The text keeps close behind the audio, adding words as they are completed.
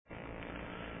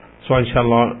So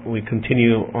inshallah we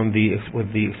continue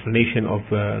with the explanation of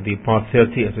the part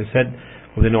 30, as I said,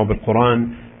 of the Noble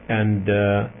Quran, and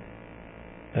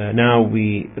now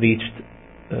we reached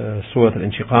Surah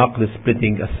Al-Inshiqaq, the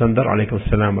splitting asunder. Alaykum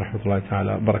as-salam wa rahmatullahi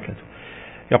ta'ala wa barakatuh.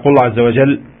 يقول الله عز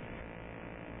وجل: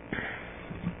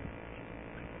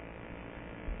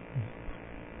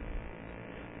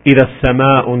 إذا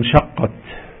السماء انشقت,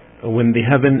 when the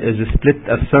heaven is split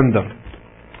asunder.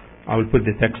 I will put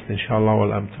the text inshallah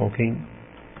while I'm talking.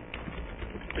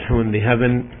 When the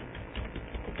heaven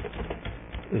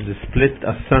is split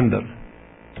asunder.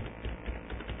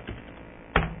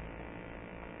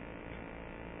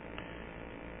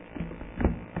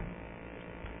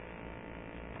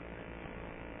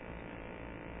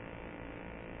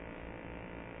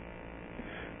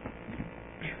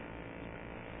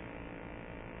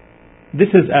 This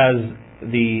is as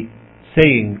the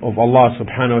saying of Allah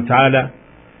subhanahu wa ta'ala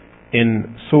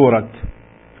in Surah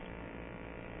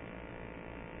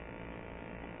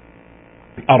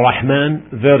Ar-Rahman,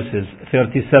 verses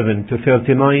 37 to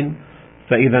 39.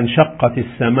 فإذا انشقت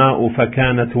السماء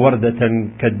فكانت وردة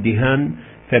كالدهان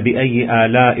فبأي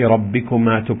آلاء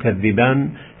ربكما تكذبان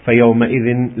فيومئذ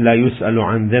لا يسأل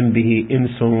عن ذنبه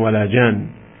إنس ولا جان.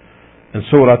 In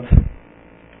Surah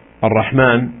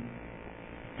Ar-Rahman,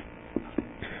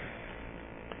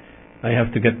 I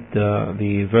have to get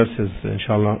the verses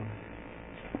inshallah.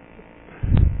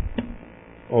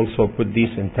 Also put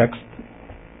these in text.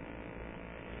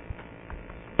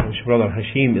 Which brother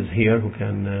Hashim is here who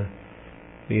can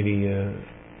really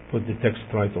put the text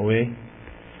right away.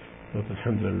 But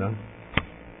alhamdulillah,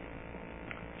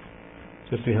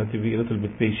 just we have to be a little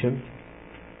bit patient.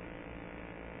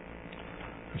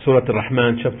 Surah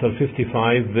Ar-Rahman, chapter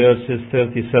 55, verses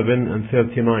 37 and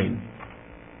 39.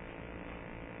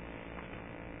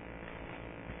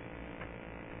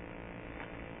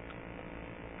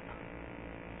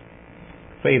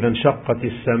 فإذا انشقت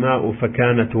السماء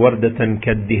فكانت وردة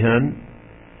كالدهان.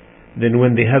 Then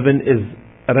when the heaven is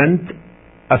rent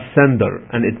asunder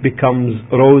and it becomes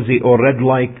rosy or red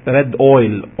like red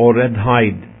oil or red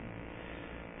hide.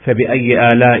 فبأي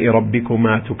آلاء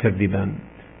ربكما تكذبان.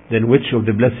 Then which of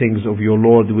the blessings of your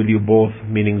Lord will you both,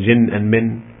 meaning jinn and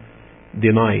men,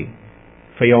 deny?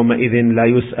 فيومئذ لا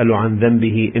يسأل عن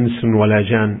ذنبه إنس ولا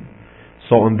جان.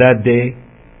 So on that day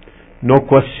no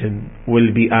question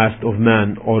will be asked of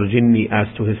man or jinni as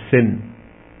to his sin.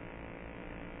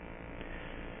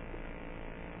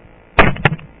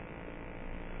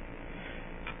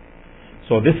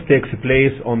 So this takes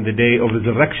place on the day of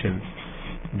resurrection.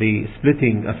 The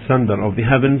splitting asunder of the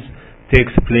heavens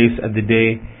takes place at the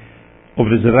day of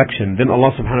resurrection. Then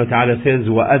Allah subhanahu wa ta'ala says,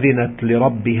 وَأَذِنَتْ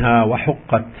لِرَبِّهَا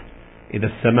وَحُقَّتْ. إِذَا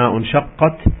السَّمَاءُ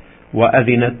انشَقَّتْ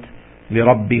وَأَذِنَتْ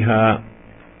لِرَبِّهَا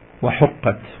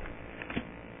وَحُقَّتْ.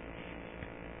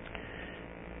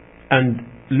 And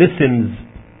listens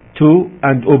to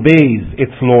and obeys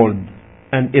its Lord,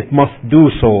 and it must do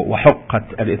so.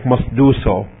 وحقت, and it must do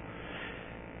so.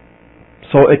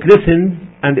 So it listens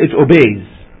and it obeys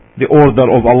the order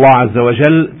of Allah Azza wa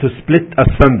Jal to split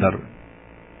asunder.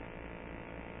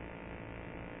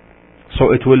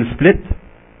 So it will split.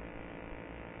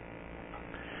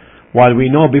 While we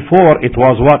know before it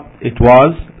was what? It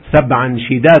was sab'an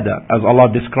shidada, as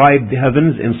Allah described the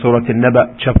heavens in Surah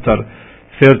An-Naba chapter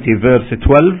 30 verse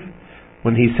 12,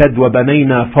 when he said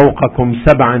وَبَنَيْنَا فَوْقَكُمْ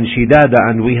سَبْعًا شِدَادًا,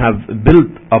 and we have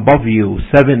built above you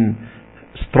 7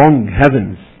 strong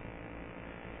heavens.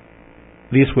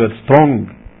 These were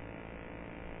strong,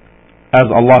 as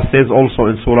Allah says also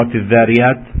in Surah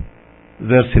Al-Dhariyat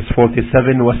verses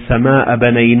 47, وَالسَّمَاءَ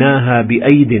بَنَيْنَاهَا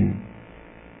بِأَيْدٍ,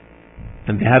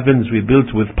 and the heavens we built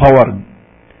with power.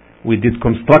 We did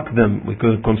construct them. We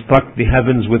could construct the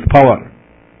heavens with power.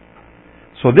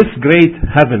 So this great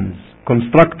heavens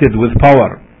constructed with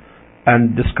power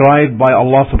and described by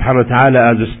Allah subhanahu wa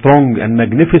ta'ala as strong and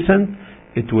magnificent,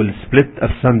 it will split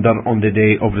asunder on the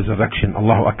day of resurrection.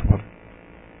 Allahu Akbar.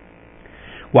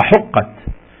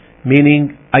 وَحُقَّتْ,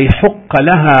 meaning أي حُقَّ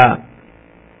لها,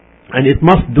 and it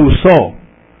must do so,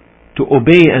 to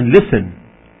obey and listen,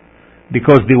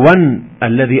 because the one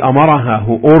الذي أمرها,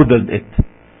 who ordered it,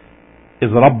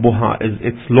 is ربها, is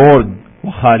its Lord,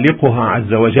 وخالقها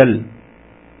عز وجل.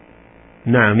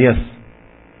 Naam,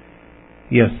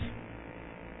 yes,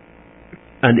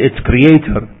 and its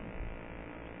creator,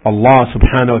 Allah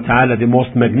subhanahu wa ta'ala, the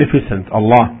most magnificent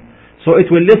Allah. So it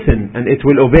will listen and it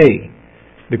will obey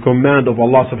the command of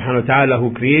Allah subhanahu wa ta'ala,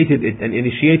 who created it and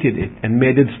initiated it and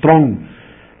made it strong,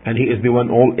 and He is the one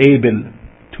all able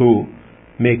to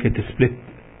make it split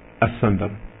asunder.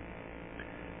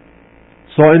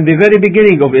 So in the very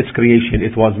beginning of its creation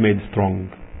it was made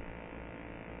strong.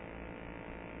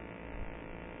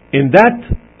 In that,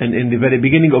 and in the very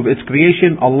beginning of its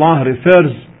creation, Allah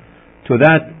refers to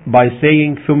that by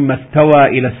saying ثم استوى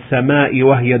إلى السماء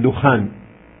وهي دخان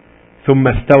ثم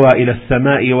استوى إلى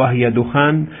السماء وهي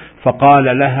دخان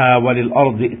فقال لها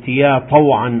وللأرض ائتيا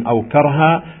طوعا أو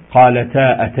كرها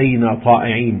قالتا أتينا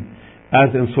طائعين.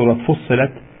 As in Surah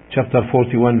Fussilat, chapter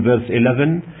 41, verse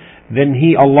 11, then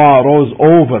He, Allah, rose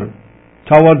over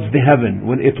towards the heaven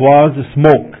when it was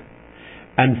smoke,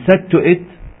 and said to it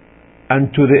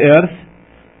and to the earth,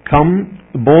 come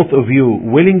both of you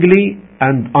willingly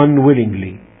and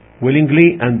unwillingly,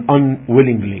 willingly and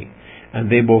unwillingly.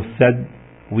 And they both said,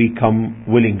 we come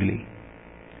willingly.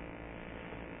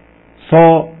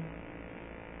 So,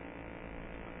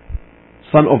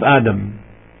 son of Adam,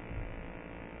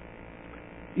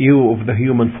 you of the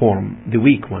human form, the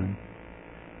weak one,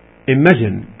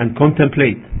 imagine and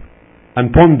contemplate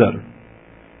and ponder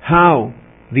how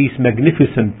these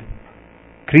magnificent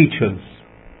creatures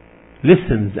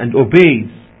listens and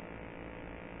obeys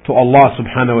to Allah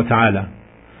subhanahu wa ta'ala.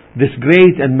 This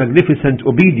great and magnificent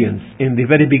obedience in the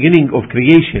very beginning of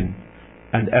creation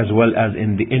and as well as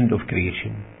in the end of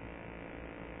creation.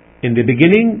 In the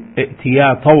beginning,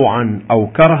 ائتيا طوعا أو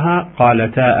كرها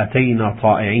قالتا أتينا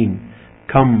طائعين.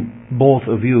 Come both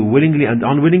of you willingly and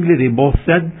unwillingly. They both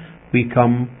said, we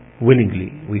come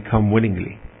willingly, we come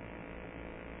willingly.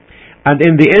 And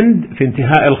in the end, في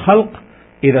انتهاء الخلق,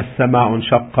 إذا السماء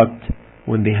انشقت,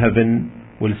 when the heaven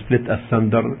will split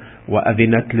asunder,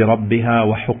 وأذنت لربها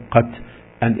وحقت,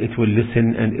 and it will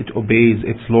listen and it obeys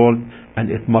its Lord,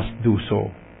 and it must do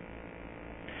so.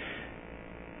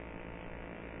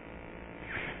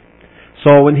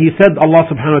 So when he said, Allah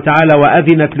subhanahu wa ta'ala,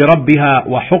 وأذنت لربها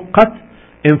وحقت,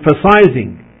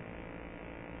 emphasizing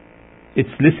its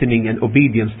listening and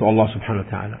obedience to Allah subhanahu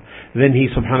wa ta'ala. Then he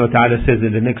subhanahu wa ta'ala says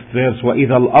in the next verse,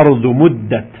 وَإِذَا الْأَرْضُ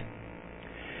مُدَّتْ,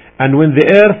 and when the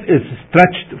earth is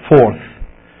stretched forth,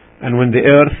 and when the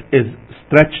earth is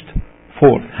stretched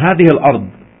forth, هذه الأرض,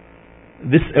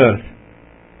 this earth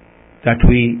that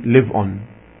we live on,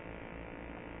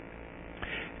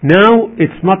 now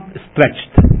it's not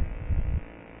stretched,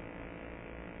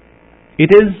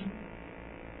 it is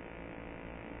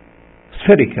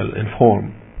spherical in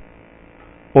form.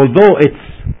 Although its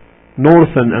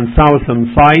northern and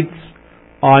southern sides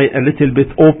are a little bit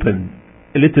open,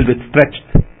 a little bit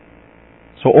stretched.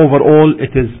 So overall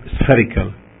it is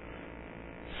spherical.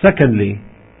 Secondly,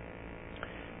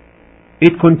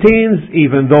 it contains,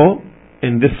 even though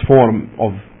in this form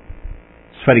of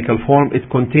spherical form, it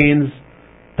contains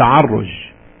ta'arruj,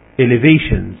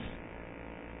 elevations,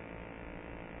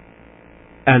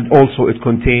 and also it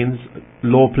contains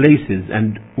low places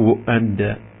and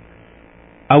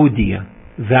awdiya,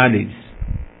 valleys,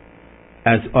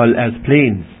 as well as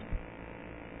plains,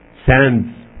 sands.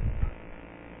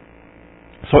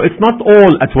 So it's not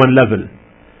all at one level,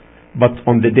 but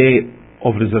on the day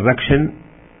of resurrection,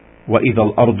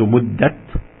 وَإِذَا الْأَرْضُ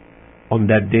مُدَّتْ, on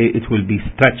that day it will be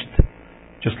stretched,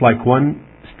 just like one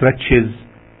stretches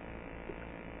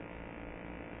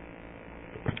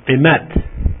a mat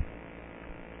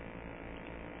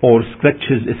or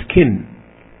stretches a skin.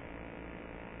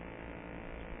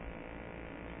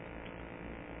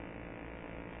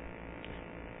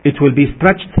 It will be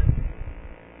stretched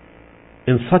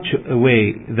in such a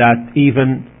way that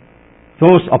even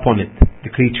those upon it, the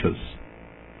creatures,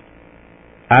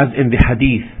 as in the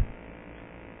hadith,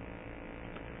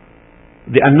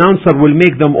 the announcer will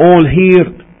make them all hear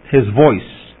his voice,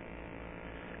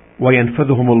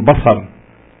 وَيَنْفَذُهُمُ الْبَصَرُ,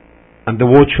 and the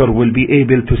watcher will be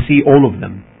able to see all of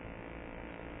them.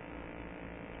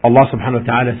 Allah subhanahu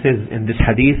wa ta'ala says in this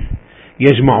hadith,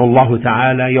 يجمع الله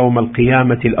تعالى يوم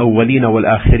القيامة الأولين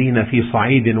والآخرين في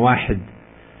صعيد واحد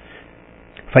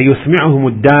فيسمعهم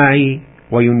الداعي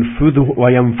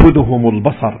وينفذهم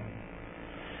البصر.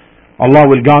 Allah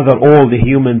will gather all the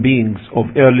human beings of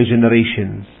early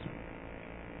generations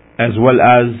as well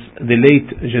as the late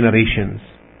generations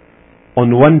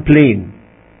on one plane,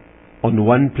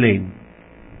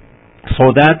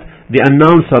 so that the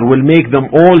announcer will make them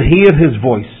all hear his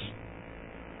voice,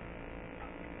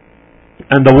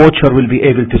 and the watcher will be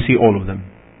able to see all of them.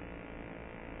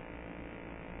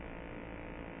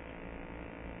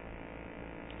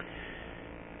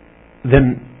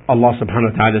 Then Allah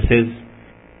subhanahu wa ta'ala says,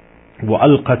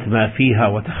 وَأَلْقَتْ مَا فِيهَا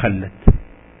وَتَخَلَّتْ,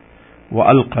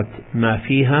 وَأَلْقَتْ مَا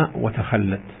فِيهَا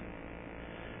وَتَخَلَّتْ,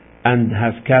 and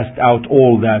has cast out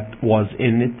all that was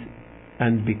in it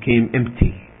and became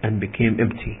empty,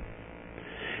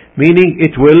 meaning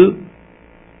it will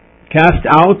cast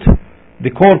out the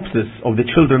corpses of the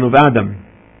children of Adam.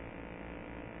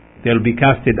 They will be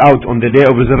casted out on the day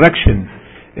of resurrection.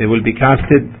 They will be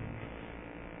casted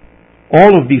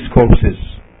All of these corpses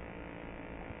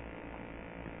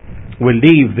will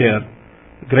leave their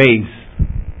graves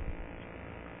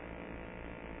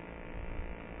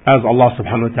as Allah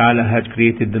subhanahu wa ta'ala had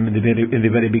created them in the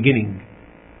very beginning,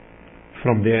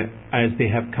 from there, as they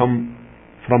have come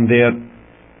from their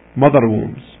mother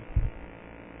wombs.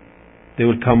 They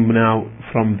will come now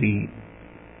from the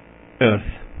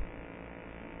earth.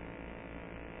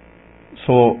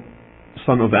 So,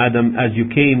 son of Adam, as you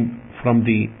came from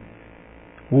the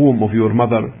womb of your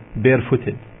mother,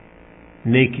 barefooted,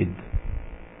 naked,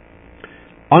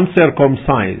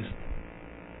 uncircumcised,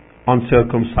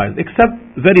 except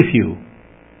very few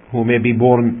who may be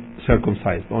born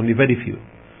circumcised, only very few.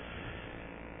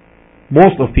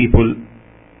 Most of people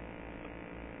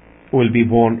will be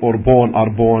born or are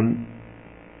born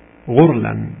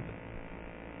ghurlan,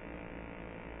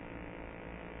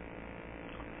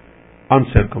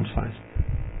 uncircumcised,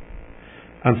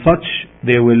 and such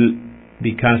they will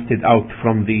be casted out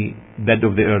from the bed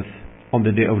of the earth on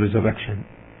the day of resurrection,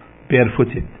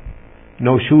 barefooted,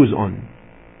 no shoes on,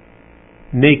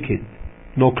 naked,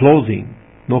 no clothing,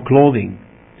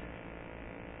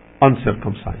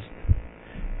 uncircumcised.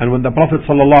 And when the Prophet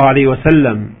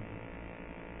ﷺ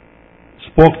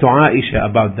spoke to Aisha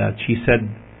about that, she said,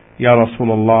 Ya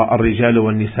Rasulullah, al-rijalu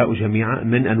wal-nisa'u jami'a,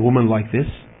 men and women like this,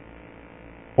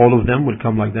 all of them will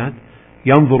come like that.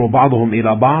 ينظر بعضهم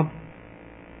إلى بعض,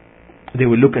 they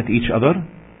will look at each other.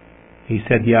 He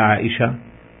said, Ya Aisha,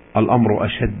 al-amru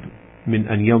ashad min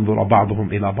an yanzura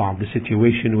ba'dhum ila ba'd. The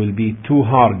situation will be too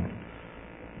hard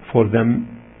for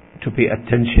them to pay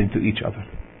attention to each other.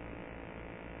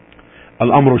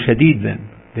 Al-amru shadid, then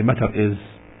the matter is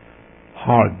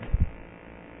hard.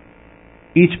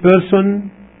 Each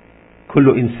person,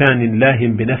 kullu insanin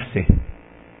lahim binafsih,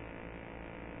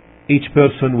 each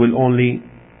person will only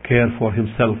care for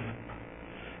himself.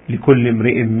 لكل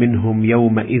امرئ منهم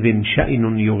يومئذ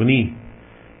شأن يغنيه,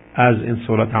 as in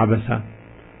Surah Abasa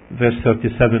verse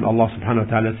 37, Allah subhanahu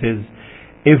wa ta'ala says,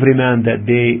 every man that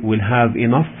day will have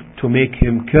enough to make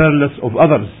him careless of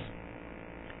others.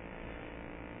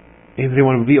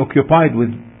 Everyone will be occupied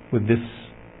with this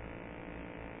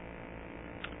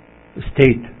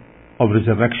state of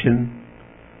resurrection,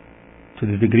 to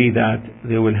the degree that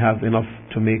they will have enough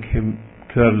to make him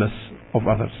careless of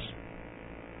others.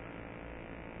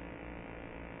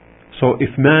 So if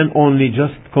man only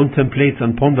just contemplates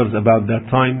and ponders about that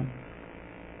time,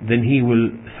 then he will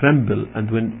tremble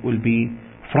and will be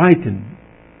frightened,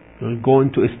 will go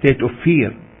into a state of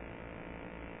fear.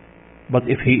 But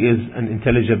if he is an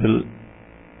intelligible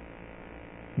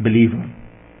believer,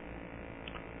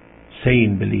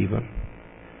 sane believer,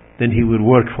 then he will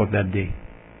work for that day.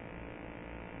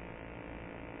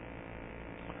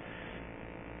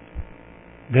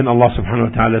 Then Allah subhanahu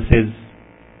wa ta'ala says,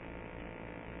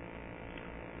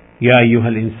 يا أيها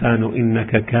الإنسان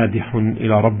إنك كادح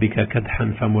إلى ربك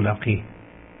كدحا فملاقيه.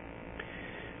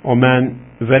 O man,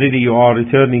 verily you are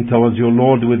returning towards your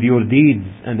Lord with your deeds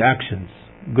and actions,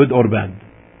 good or bad.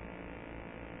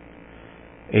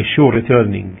 A sure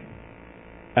returning,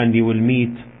 and you will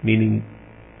meet, meaning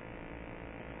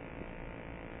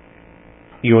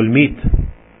you will meet.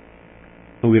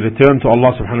 We return to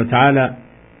Allah subhanahu wa ta'ala,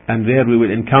 and there we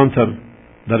will encounter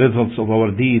the results of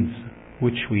our deeds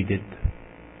which we did.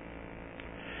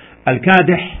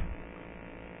 Al-Kadih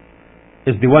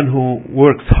is the one who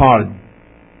works hard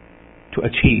to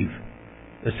achieve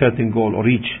a certain goal or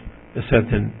reach a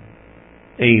certain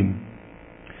aim.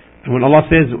 And when Allah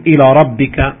says, إِلَى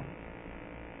رَبِّكَ,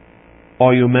 O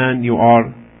you man, you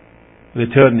are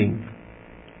returning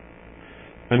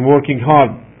and working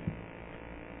hard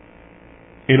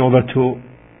in order to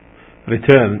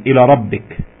return. إِلَى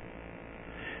رَبِّكَ,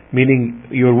 meaning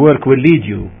your work will lead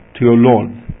you to your Lord.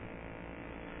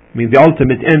 Mean the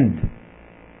ultimate end.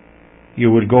 You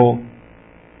will go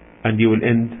and you will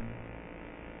end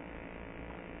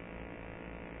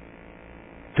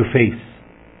to face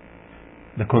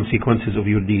the consequences of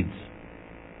your deeds.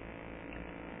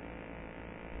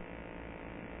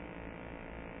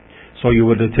 So you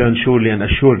will return surely and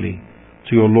assuredly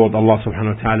to your Lord Allah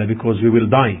subhanahu wa ta'ala, because we will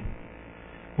die.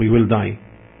 We will die.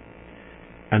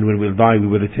 And when we will die, we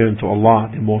will return to Allah,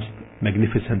 the most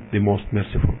magnificent, the most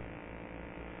merciful.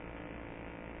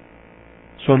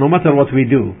 So no matter what we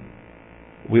do,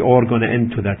 we are going to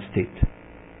end to that state.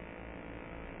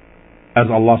 As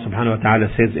Allah subhanahu wa ta'ala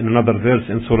says in another verse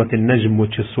in Surah Al-Najm,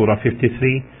 which is Surah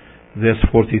 53, verse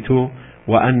 42,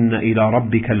 وَأَنَّ إِلَى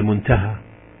رَبِّكَ الْمُنْتَهَى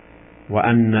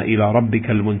وَأَنَّ إِلَى رَبِّكَ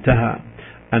الْمُنْتَهَى,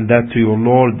 and that to your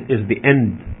Lord is the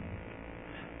end.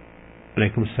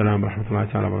 Alaykum as-salam wa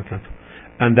rahmatullahi ta'ala wa barakatuh.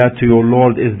 And that to your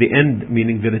Lord is the end,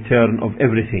 meaning the return of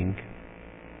everything.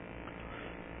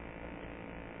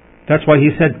 That's why he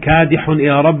said, كَادِحٌ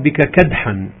إِلَى رَبِّكَ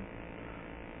كَدْحًا.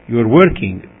 You're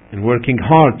working and working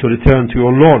hard to return to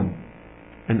your Lord.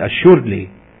 And assuredly,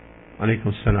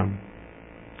 alaykum salam,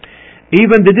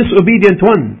 even the disobedient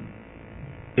one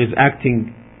is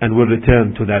acting and will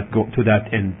return to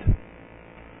that end.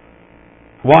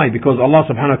 Why? Because Allah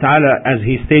subhanahu wa ta'ala, as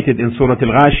He stated in Surah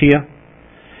Al-Ghashiyah,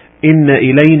 إِنَّ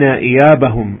إِلَيْنَا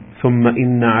إِيَابَهُمْ ثُمَّ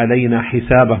إِنَّ عَلَيْنَا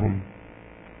حِسَابَهُمْ.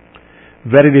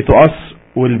 Verily to us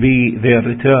will be their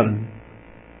return,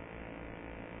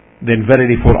 then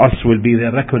verily for us will be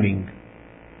their reckoning.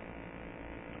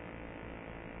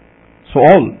 So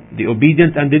all, the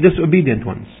obedient and the disobedient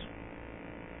ones,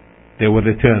 they will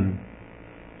return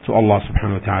to Allah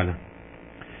subhanahu wa ta'ala.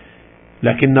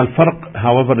 لكن الفرق,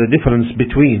 however, the difference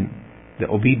between the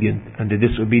obedient and the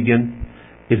disobedient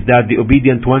is that the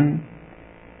obedient one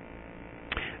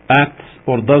acts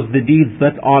or does the deeds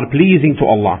that are pleasing to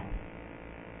Allah,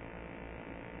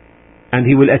 and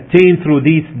he will attain through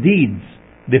these deeds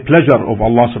the pleasure of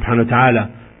Allah subhanahu wa ta'ala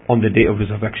on the day of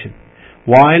resurrection,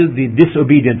 while the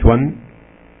disobedient one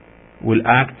will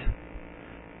act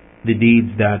the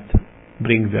deeds that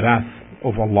bring the wrath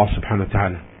of Allah subhanahu wa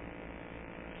ta'ala.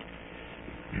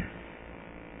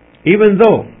 Even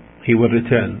though he will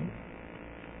return,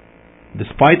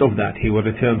 despite of that, he will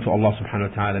return to Allah subhanahu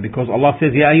wa ta'ala, because Allah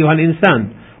says, Ya ayyuhal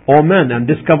insan, O man, and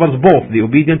this covers both the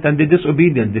obedient and the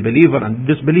disobedient, the believer and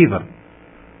the disbeliever.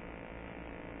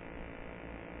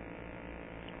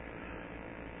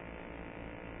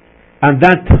 And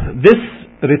that this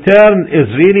return is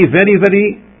really very,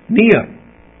 very near.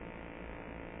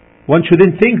 One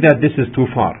shouldn't think that this is too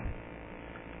far.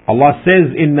 Allah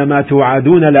says, إِنَّمَا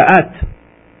تُوعَدُونَ لَآتٍ,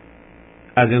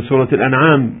 as in Surah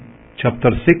Al-An'am, chapter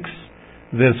 6,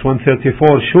 verse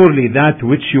 134, surely that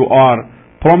which you are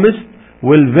promised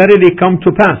will verily come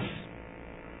to pass.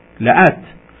 لآت.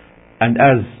 And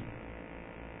as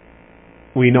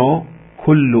we know,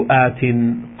 كُلُّ آتٍ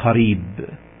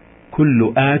قَرِيب.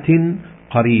 كُلُّ آتٍ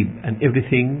قَرِيب. And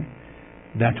everything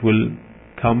that will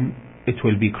come, it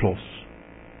will be close.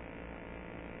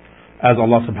 As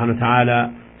Allah subhanahu wa ta'ala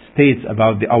states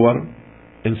about the hour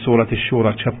in Surah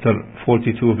Ash-Shura chapter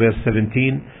 42 verse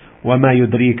 17, وَمَا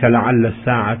يُدْرِيكَ لَعَلَّ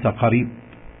السَّاعَةَ قَرِيب.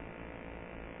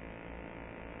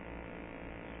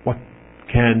 What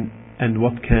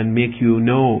can make you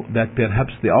know that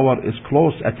perhaps the hour is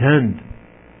close at hand?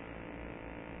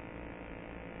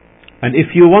 And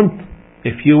if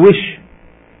you wish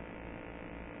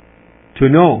to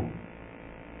know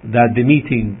that the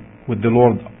meeting with the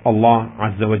Lord Allah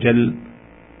Azza wa Jal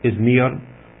is near,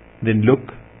 then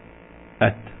look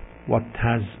at what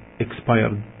has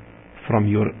expired from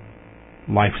your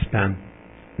lifespan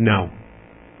now.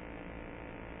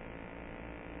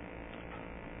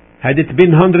 Had it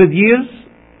been 100 years,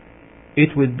 it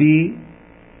would be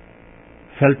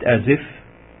felt as if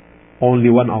only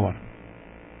 1 hour.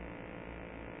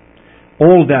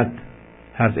 All that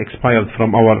has expired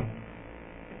from our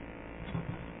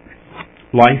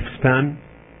lifespan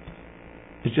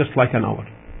is just like an hour.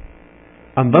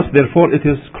 And thus, therefore, it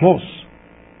is close.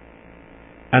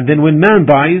 And then when man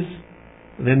dies,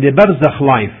 then the barzakh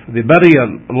life, the barrier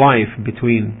life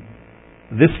between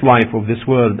this life of this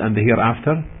world and the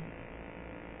hereafter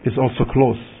is also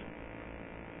close.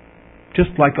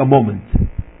 Just like a moment.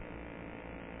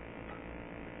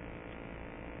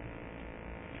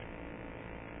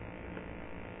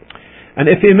 And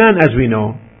if a man, as we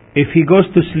know, if he goes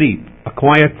to sleep, a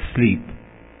quiet sleep,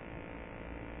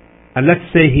 and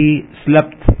let's say he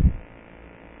slept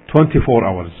 24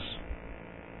 hours,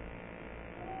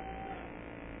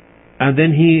 and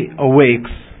then he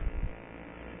awakes,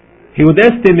 he would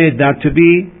estimate that to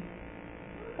be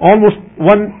almost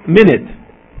 1 minute,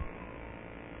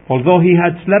 although he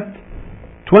had slept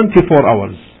 24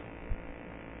 hours.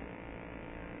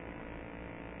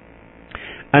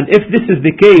 And if this is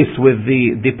the case with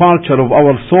the departure of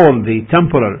our soul, the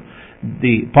temporal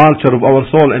departure of our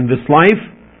soul in this life,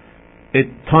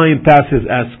 time passes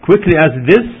as quickly as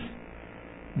this,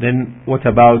 then what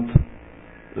about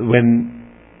when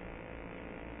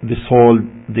the soul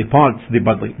departs the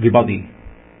body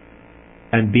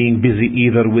and being busy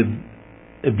either with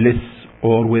bliss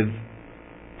or with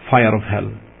fire of hell?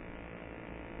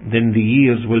 Then the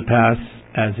years will pass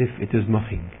as if it is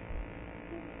nothing.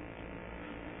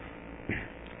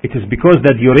 It is because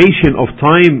the duration of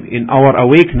time in our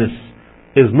awakeness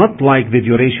is not like the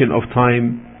duration of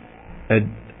time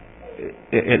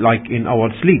like in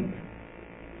our sleep.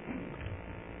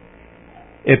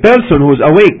 A person who is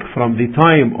awake from the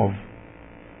time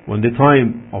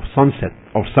of sunset,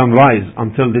 of sunrise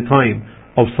until the time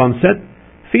of sunset,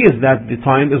 feels that the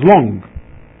time is long.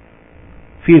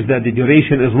 feels that the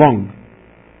duration is long.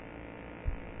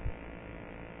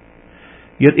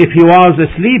 Yet if he was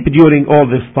asleep during all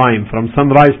this time, from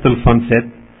sunrise till sunset,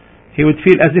 he would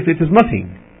feel as if it is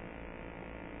nothing.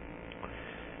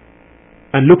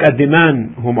 And look at the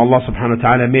man whom Allah subhanahu wa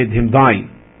ta'ala made him die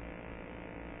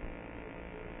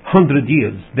 100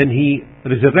 years, then he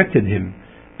resurrected him,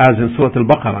 as in Surah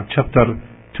Al-Baqarah chapter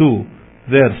 2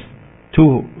 verse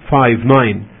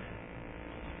 259.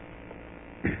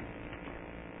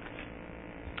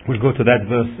 We'll go to that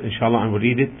verse inshallah and we'll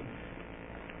read it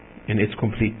in its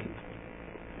complete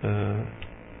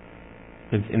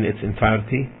in its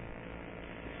entirety.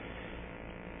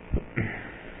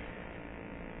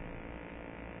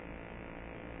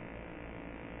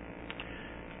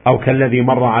 أو كالذي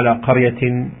مر على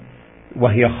قرية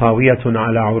وهي خاوية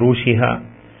على عروشها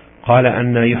قال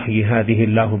أن يحيي هذه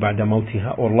الله بعد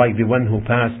موتها. Or like the one who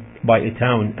passed by a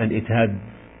town and it had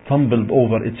tumbled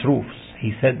over its roofs.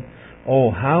 He said, oh,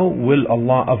 how will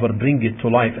Allah ever bring it to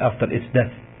life after its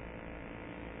death?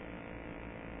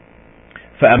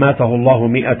 فأماته الله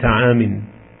 100 عام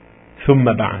ثم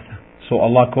بعثه. So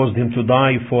Allah caused him to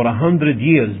die for 100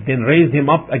 years, then raised him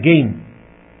up again.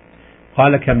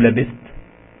 قال كم لبثت?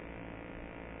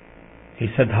 He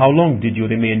said, how long did you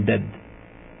remain dead?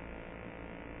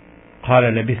 قال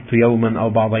لبثت يوما أو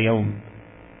بعض يوم.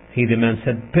 He, the man,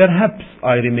 said, perhaps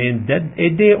I remained dead a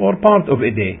day or part of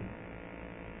a day.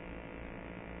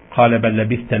 قال بل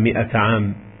لبثت 100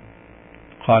 عام.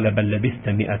 قال بل لبثت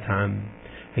 100 عام.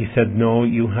 He said, no,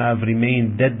 you have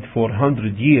remained dead for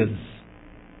 100 years.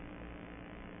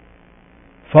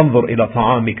 فانظر إلى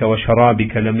طعامك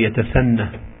وشرابك لم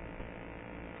يتسنه.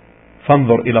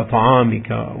 فانظر إلى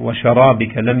طعامك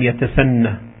وشرابك لم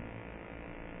يتسنه.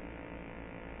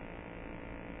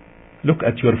 Look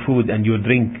at your food and your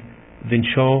drink, then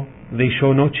they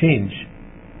show no change.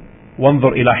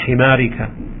 وانظر إلى حمارك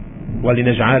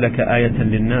ولنجعلك آية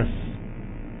للناس.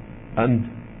 And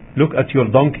look at your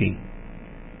donkey,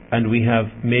 and we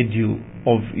have made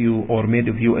of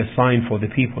you a sign for the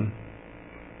people.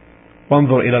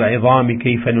 وانظر إلى العظام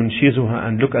كيف ننشزها,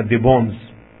 and look at the bones,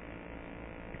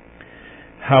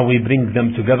 how we bring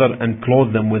them together and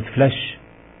clothe them with flesh.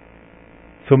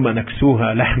 ثم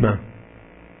نكسوها لحما.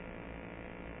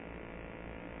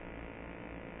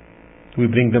 We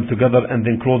bring them together and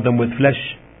then clothe them with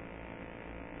flesh.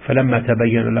 فلما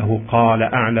تبين له قال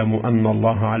أعلم أن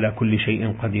الله على كل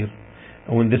شيء قدير.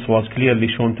 And when this was clearly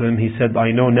shown to him, he said,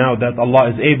 I know now that Allah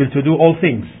is able to do all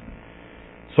things.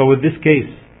 So with this case,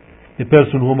 the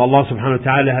person whom Allah subhanahu wa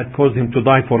ta'ala had caused him to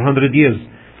die for 100 years,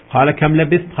 قال كم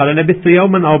لبثت? قال لبثت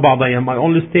يوما أو بعض أيام. I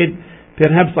only stayed,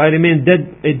 perhaps I remained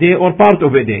dead a day or part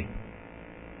of a day.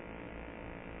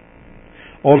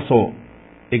 Also,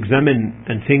 examine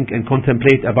and think and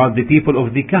contemplate about the people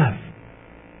of the Kahf,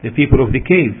 the people of the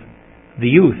cave, the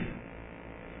youth.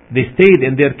 They stayed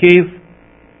in their cave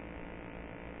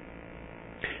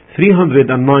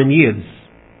 309 years.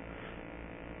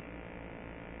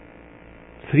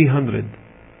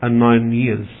 309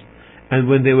 years. And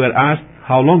when they were asked,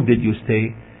 how long did you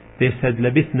stay? They said,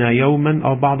 لبثنا يوما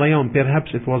أو بعض يوم.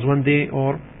 Perhaps it was one day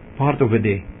or part of a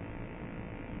day.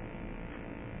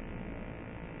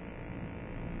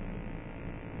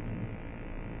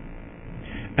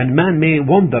 And man may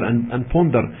wonder and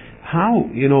ponder how,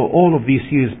 all of these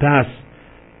years pass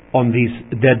on these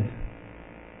dead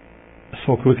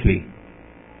so quickly.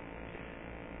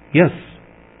 Yes,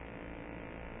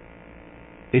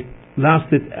 it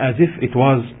lasted as if it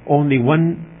was only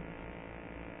one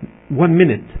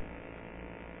minute.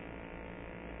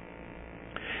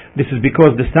 This is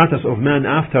because the status of man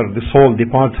after the soul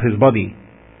departs his body,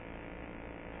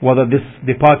 whether this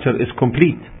departure is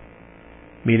complete,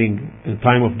 meaning in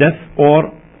time of death,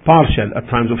 or partial at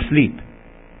times of sleep,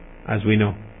 as we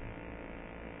know.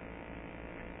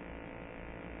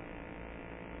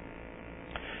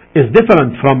 Is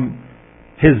different from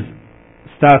his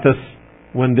status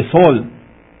when the soul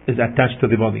is attached to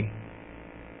the body.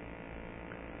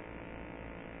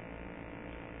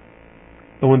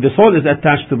 And when the soul is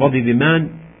attached to the body, the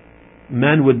man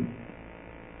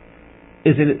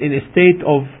is in a state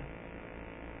of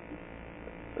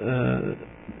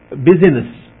busyness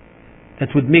that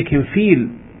would make him feel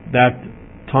that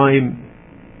time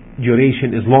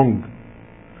duration is long.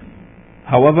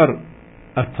 However,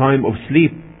 at time of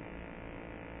sleep,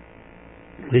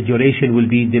 the duration will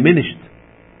be diminished,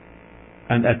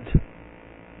 and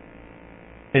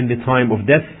in the time of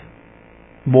death,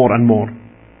 more and more.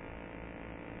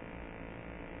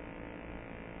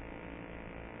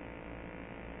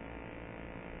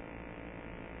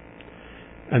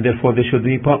 And therefore there should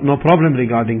be no problem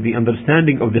regarding the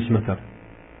understanding of this matter.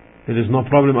 There is no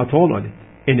problem at all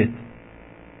in it.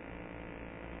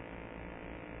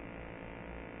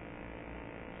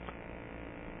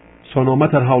 So no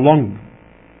matter how long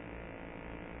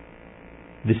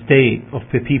the stay of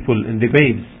the people in the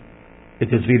graves, it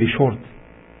is really short.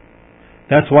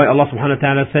 That's why Allah subhanahu wa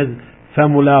ta'ala says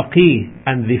فَمُلَاقِيهِ,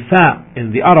 and the fa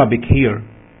in the Arabic here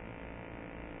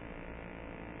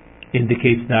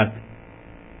indicates that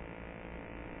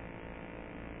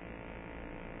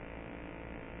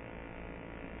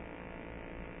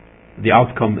the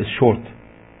outcome is short.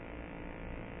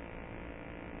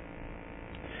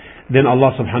 Then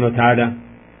Allah subhanahu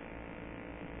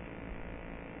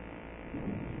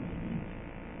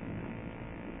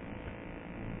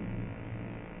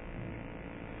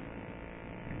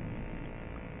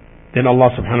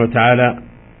wa ta'ala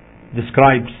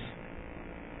describes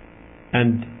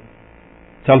and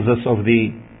tells us of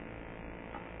the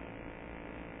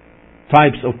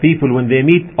types of people when they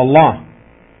meet Allah,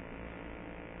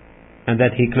 and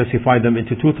that He classified them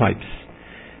into two types.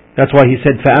 That's why He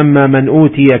said فَأَمَّا مَنْ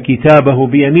أُوتِيَ كِتَابَهُ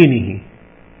بِيَمِينِهِ.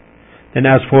 Then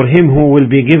as for him who will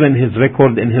be given his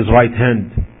record in his right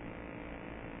hand.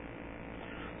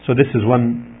 So this is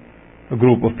one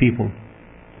group of people,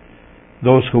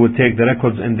 those who will take the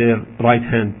records in their right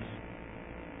hand,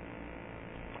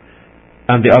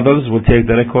 and the others will take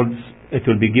the records, it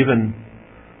will be given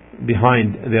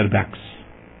behind their backs.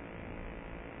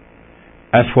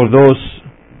 As for those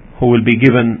who will be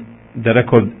given the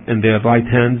record in their right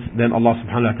hands, then Allah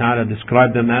subhanahu wa ta'ala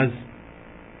described them as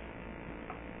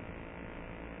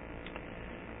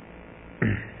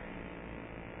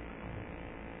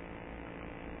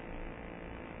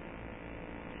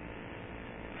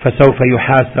فسوف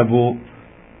يحاسب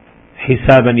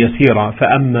حسابا يسيرا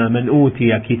فأما من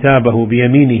أوتي كتابه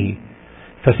بيمينه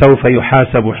فسوف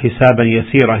يحاسب حسابا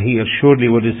يسيرا. He surely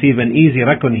will receive an easy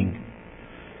reckoning.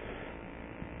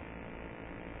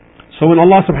 So when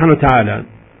Allah subhanahu wa ta'ala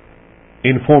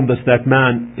informed us that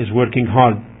man is working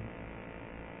hard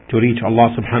to reach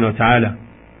Allah subhanahu wa ta'ala,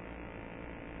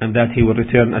 and that he will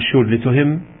return assuredly to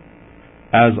him,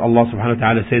 as Allah subhanahu wa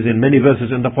ta'ala says in many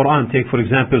verses in the Quran. Take for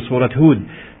example Surah Hud,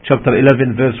 chapter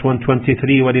 11, verse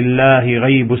 123, وَلِلَّهِ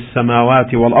غَيْبُ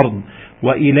السَّمَاوَاتِ وَالْأَرْضِ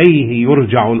وَإِلَيْهِ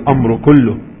يُرْجَعُ الْأَمْرُ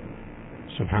كُلُّهُ.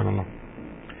 Subhanallah.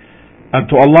 And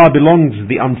to Allah belongs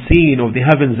the unseen of the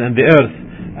heavens and the earth,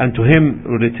 and to Him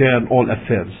will return all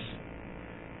affairs.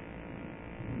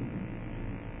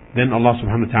 Then Allah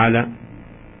subhanahu wa ta'ala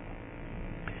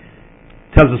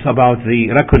tells us about the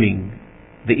reckoning,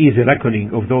 the easy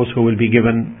reckoning of those who will be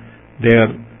given their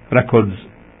records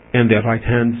in their right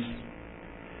hands.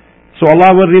 So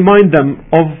Allah will remind them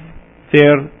of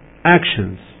their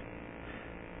actions.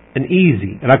 An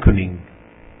easy reckoning,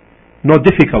 no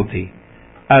difficulty,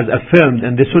 as affirmed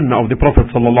in the Sunnah of the Prophet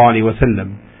sallallahu alaihi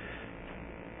wasallam.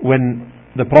 When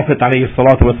the Prophet alayhi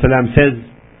salatu wasallam says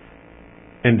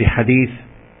in the hadith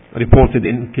reported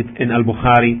in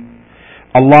Al-Bukhari,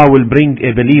 Allah will bring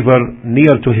a believer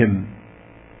near to him.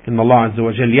 إن الله عز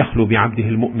وجل يخلو بعبده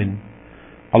المؤمن.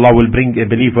 Allah will bring a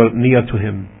believer near to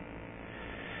him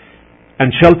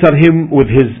and shelter him with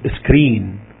his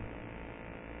screen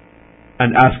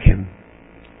and ask him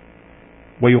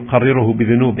ويقرره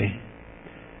بذنوبه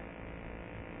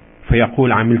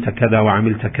فيقول عملت كذا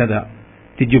وعملت كذا.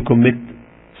 Did you commit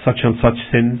such and such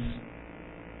sins?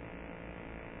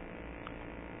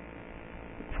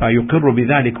 فيقر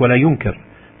بذلك ولا ينكر.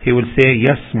 He will say,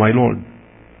 yes, my Lord.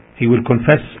 He will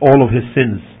confess all of his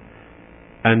sins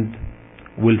and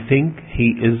will think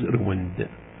he is ruined.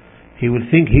 He will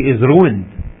think he is ruined.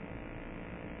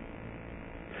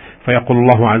 فيقول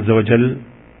الله عز وجل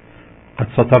قد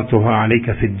سترتها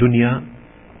عليك في الدنيا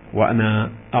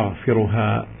وأنا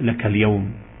أغفرها لك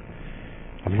اليوم.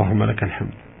 اللهم لك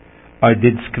الحمد. I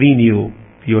did screen you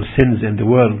your sins in the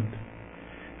world,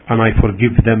 and I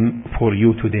forgive them for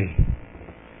you today.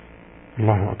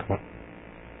 Allahu Akbar.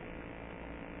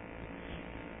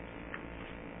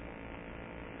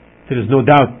 There is no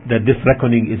doubt that this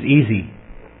reckoning is easy,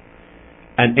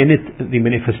 and in it the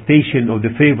manifestation of the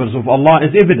favors of Allah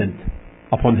is evident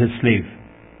upon His slave,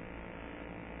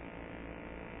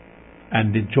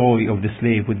 and the joy of the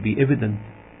slave would be evident,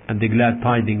 and the glad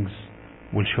tidings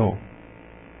will show.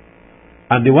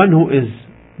 And the one who is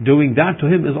doing that to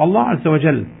him is Allah Azza wa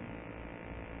Jal.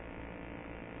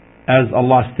 As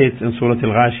Allah states in Surah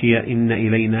Al-Ghashiyah, إِنَّ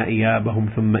إِلَيْنَا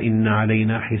إِيَابَهُمْ ثُمَّ إِنَّ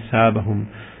عَلَيْنَا حِسَابَهُمْ.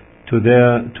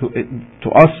 To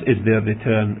us is their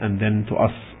return, and then to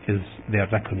us is their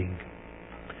reckoning.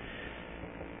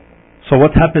 So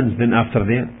what happens then after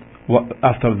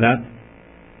that?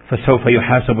 فَسَوْفَ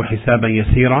يُحَاسَبُ حِسَابًا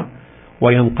يَسِيرًا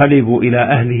وَيَنْقَلِبُ إِلَى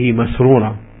أَهْلِهِ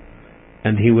مَسْرُورًا.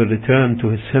 and he will return to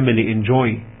his family in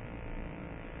joy.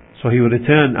 So he will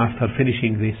return after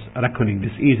finishing this reckoning,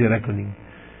 this easy reckoning,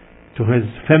 to his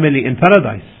family in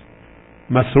paradise.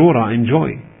 Masrura, in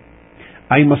joy.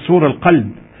 Ay masrur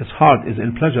al-qalb, his heart is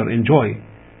in pleasure, in joy.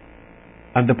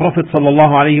 And the Prophet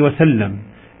ﷺ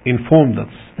informed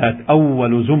us that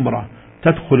أول زمرة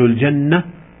تدخل الجنة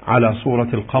على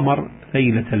صورة القمر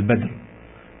ليلة البدر,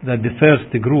 that the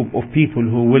first group of people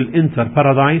who will enter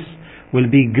paradise will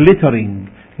be glittering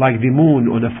like the moon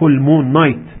on a full moon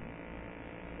night,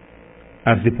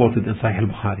 as reported in Sahih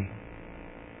al-Bukhari.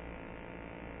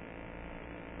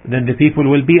 Then the people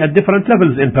will be at different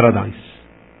levels in paradise.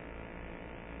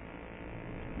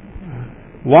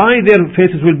 Why their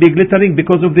faces will be glittering?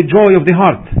 Because of the joy of the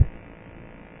heart.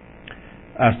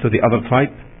 As to the other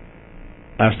tribe,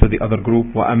 as to the other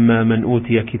group, وَأَمَّا مَنْ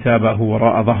أُوتِيَ كِتَابَهُ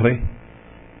وَرَاءَ ظَهْرِهِ,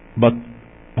 but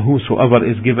whosoever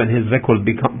is given his record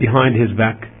behind his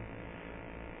back,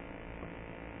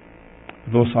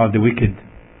 those are the wicked.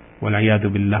 وَالْعِيَاذُ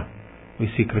بِاللَّهِ. We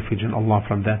seek refuge in Allah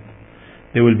from that.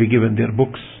 They will be given their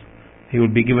books. He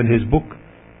will be given his book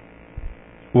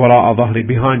وَرَاءَ ظَهْرِهِ,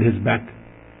 behind his back,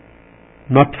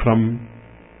 not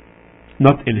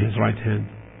in his right hand.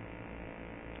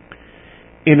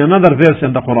 In another verse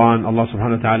in the Quran, Allah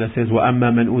subhanahu wa ta'ala says,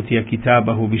 وَأَمَّا مَنْ أُوتِيَ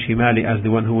كِتَابَهُ بِشِمَالِ, as the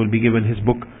one who will be given his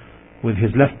book with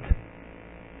his left,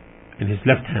 in his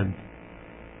left hand.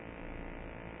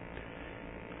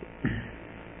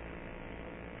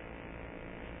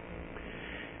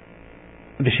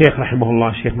 The Shaykh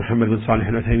rahimahullah, Shaykh Muhammad bin Salih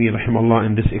al-Uthaymeen rahimahullah,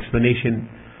 in this explanation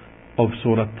of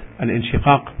Surah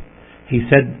Al-Inshiqaq, he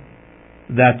said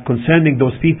that concerning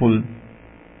those people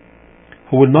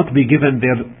who will not be given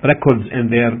their records in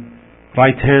their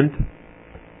right hand,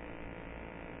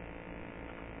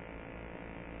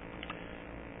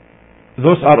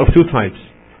 those are of two types.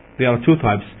 There are two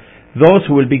types. Those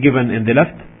who will be given in the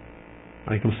left,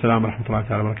 alaykum assalam wa rahmatullahi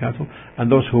wa barakatuh,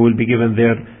 and those who will be given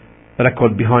their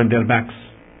record behind their backs.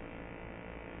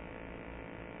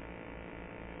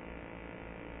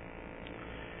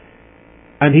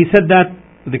 And he said that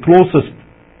the closest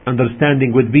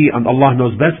understanding would be, and Allah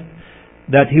knows best,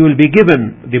 that he will be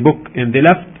given the book in the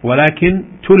left,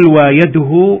 ولكن تلوى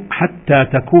يده حتى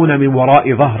تكون من وراء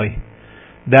ظهره,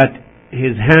 that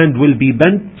his hand will be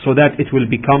bent so that it will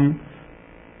become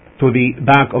to the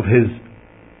back of his,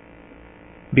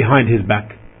 behind his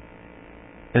back.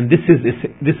 And this is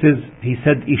he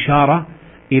said إشارة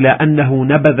إلى أنه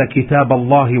نبذ كتاب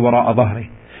الله وراء ظهره,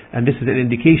 and this is an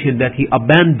indication that he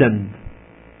abandoned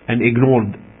and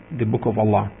ignored the book of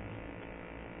Allah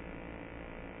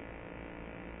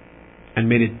and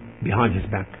made it behind his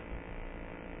back.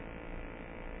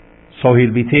 So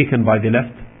he'll be taken by the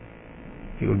left,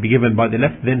 he will be given by the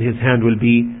left, then his hand will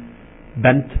be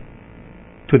bent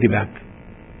to the back,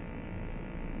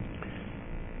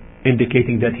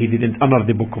 indicating that he didn't honor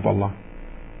the book of Allah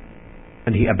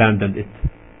and he abandoned it,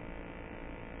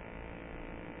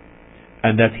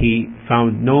 and that he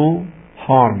found no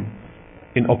harm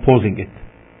in opposing it.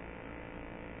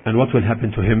 And what will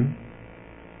happen to him?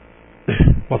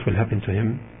 What will happen to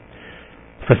him?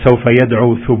 فَسَوْفَ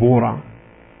يَدْعُو ثُبُورًا,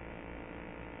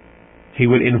 he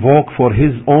will invoke for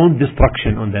his own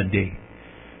destruction on that day.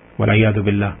 وَالْعِيَاذُ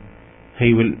بِاللَّهِ.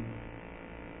 He will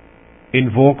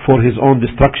invoke for his own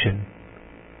destruction.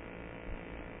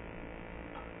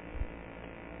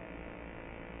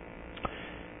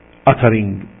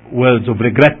 Uttering words of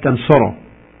regret and sorrow,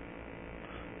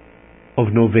 of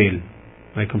no avail.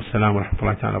 Alaykum assalam wa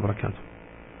rahmatullahi wa barakatuh.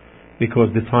 Because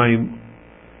the time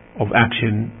of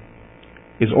action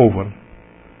is over.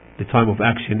 The time of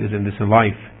action is in this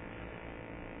life,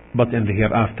 but in the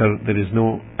hereafter there is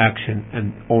no action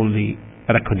and only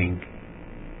reckoning.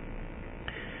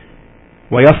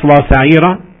 وَيَصْلَى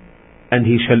سَعِيرًا, and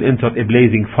he shall enter a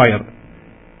blazing fire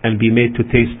and be made to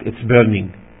taste its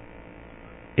burning.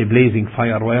 A blazing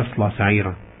fire, وَيَصْلَى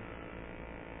سَعِيرًا,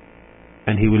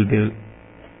 and he will be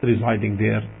residing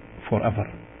there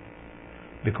forever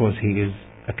because he is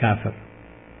a kafir.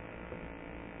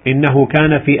 إِنَّهُ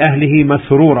كَانَ فِي أَهْلِهِ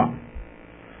مَسْرُورًا,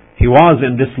 he was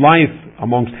in this life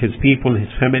amongst his people, his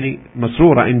family,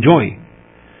 masrura, in joy,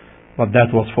 but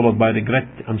that was followed by regret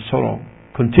and sorrow,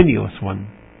 continuous one,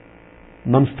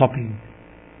 non-stopping,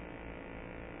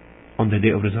 on the day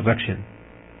of resurrection.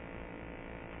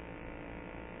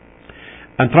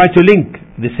 And try to link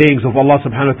the sayings of Allah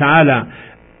subhanahu wa ta'ala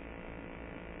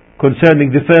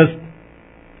concerning the first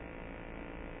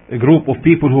group of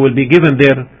people who will be given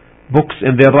their books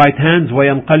in their right hands,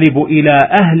 وَيَنْقَلِبُ إِلَىٰ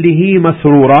أَهْلِهِ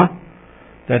مَسْرُورًا,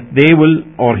 that they will,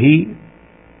 or he,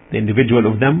 the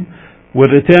individual of them, will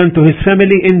return to his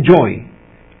family in joy.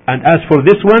 And as for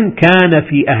this one, كان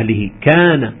في أهله,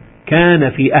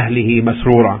 كان في أهله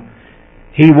مسرورا.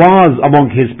 He was among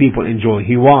his people in joy.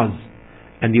 He was.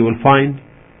 And you will find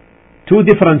two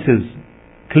differences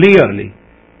clearly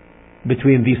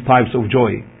between these types of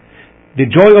joy. The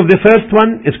joy of the first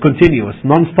one is continuous,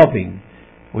 non-stopping.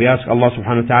 We ask Allah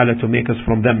subhanahu wa ta'ala to make us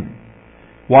from them.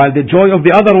 While the joy of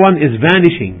the other one is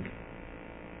vanishing.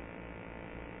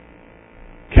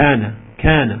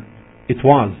 كان, it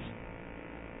was.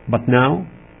 But now,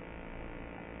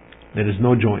 there is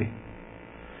no joy.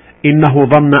 إِنَّهُ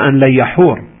ظَنَّ أَنْ لَن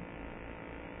يَحُورَ.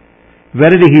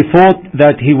 Verily he thought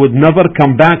that he would never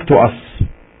come back to us.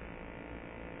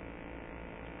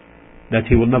 That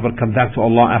he will never come back to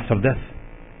Allah after death.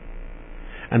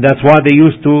 And that's why they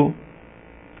used to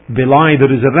belie the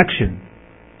resurrection.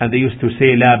 And they used to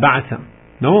say, لا بعث,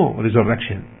 no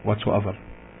resurrection whatsoever.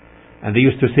 And they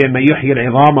used to say, مَن يُحْيِي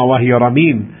الْعِظَامَ وَهِيَ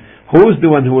رَمِيمٌ. Who is the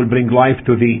one who will bring life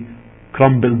to the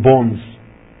crumbled bones?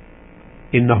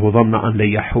 إِنَّهُ ظَنَّ أَن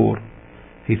لَن يَحُورَ.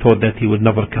 He thought that he would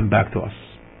never come back to us.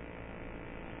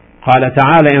 قال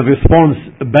تعالى in response,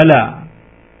 بلى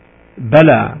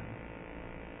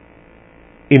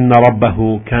إن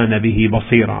ربه كان به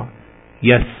بصيرا.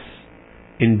 Yes,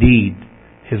 indeed,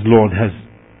 his Lord has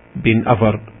been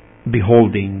ever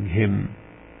beholding him.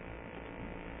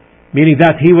 Meaning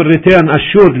that he will return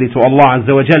assuredly to Allah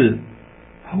Azza wa Jal,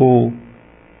 who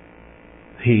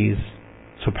he is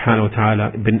subhanahu wa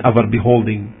ta'ala been ever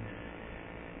beholding,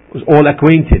 was all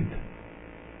acquainted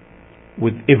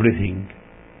with everything,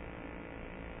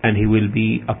 and he will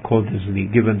be accordingly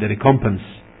given the recompense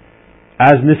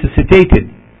as necessitated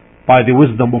by the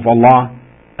wisdom of Allah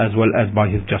as well as by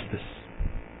his justice.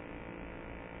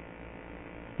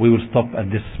 We will stop at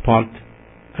this part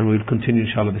and we will continue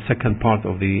inshallah the second part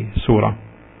of the surah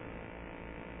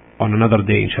on another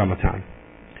day inshallah ta'ala.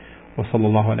 وصلى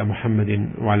الله على محمد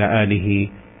وعلى آله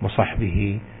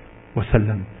وصحبه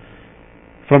وسلم.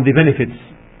 From the benefits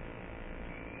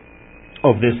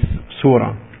of this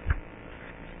surah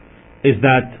is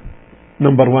that,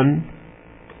 number one,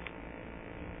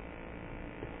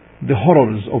 the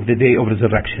horrors of the day of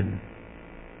resurrection,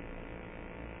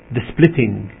 the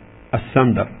splitting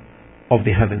asunder of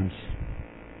the heavens,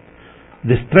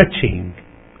 the stretching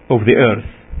of the earth,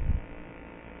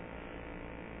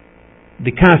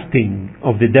 the casting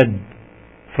of the dead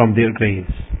from their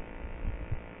graves,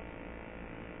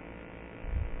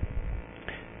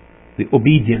 the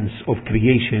obedience of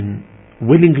creation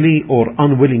willingly or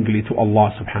unwillingly to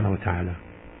Allah subhanahu wa ta'ala.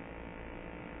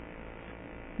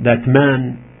 That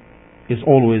man is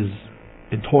always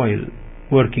in toil,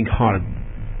 working hard,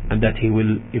 and that he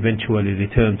will eventually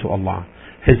return to Allah.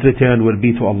 His return will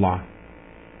be to Allah,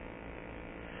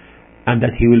 and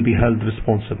that he will be held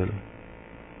responsible,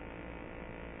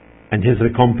 and his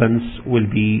recompense will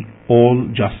be all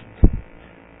just,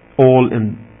 all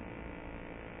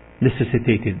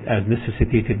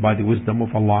necessitated by the wisdom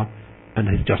of Allah and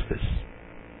his justice.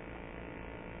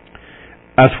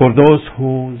 As for those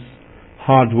whose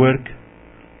hard work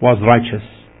was righteous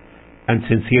and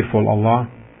sincere for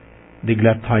Allah, the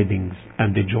glad tidings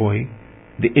and the joy,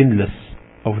 the endless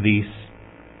of these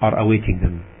are awaiting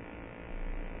them.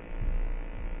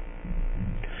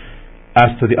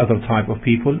 As to the other type of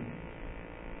people,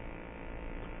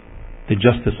 the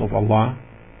justice of Allah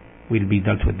will be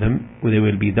dealt with them, they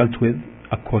will be dealt with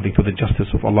according to the justice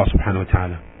of Allah subhanahu wa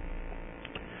ta'ala.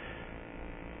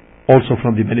 Also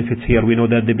from the benefits here, we know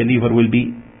that the believer will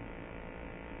be,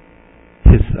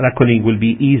 his reckoning will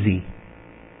be easy,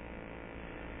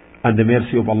 and the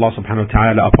mercy of Allah subhanahu wa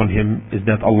ta'ala upon him is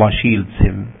that Allah shields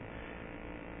him,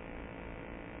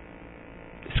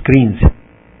 screens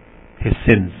his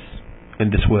sins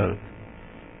in this world,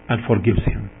 and forgives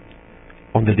him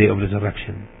on the day of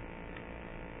resurrection.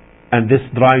 And this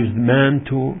drives man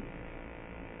to,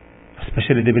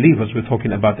 especially the believers we're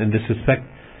talking about in this respect,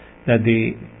 that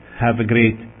they have a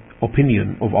great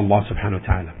opinion of Allah subhanahu wa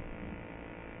ta'ala.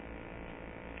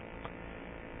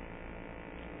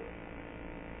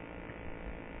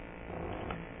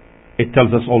 It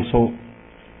tells us also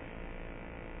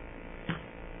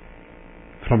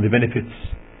from the benefits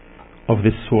of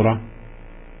this surah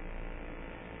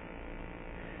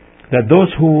that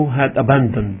those who had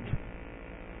abandoned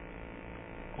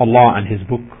Allah and his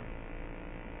book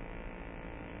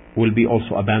will be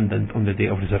also abandoned on the day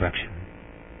of resurrection,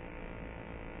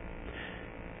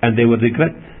 and they will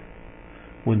regret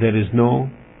when there is no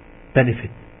benefit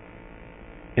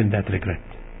in that regret.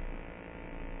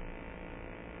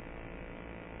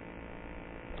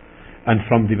 And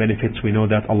from the benefits we know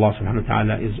that Allah subhanahu wa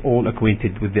ta'ala is all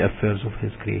acquainted with the affairs of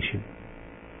his creation.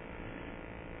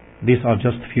 These are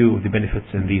just few of the benefits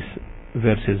in these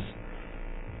verses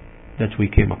that we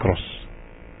came across.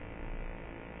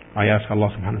 I ask Allah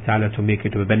subhanahu wa ta'ala to make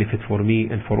it a benefit for me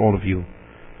and for all of you.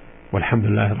 والحمد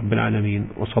لله رب العالمين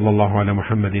وصلى الله على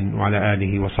محمد وعلى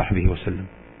آله وصحبه وسلم.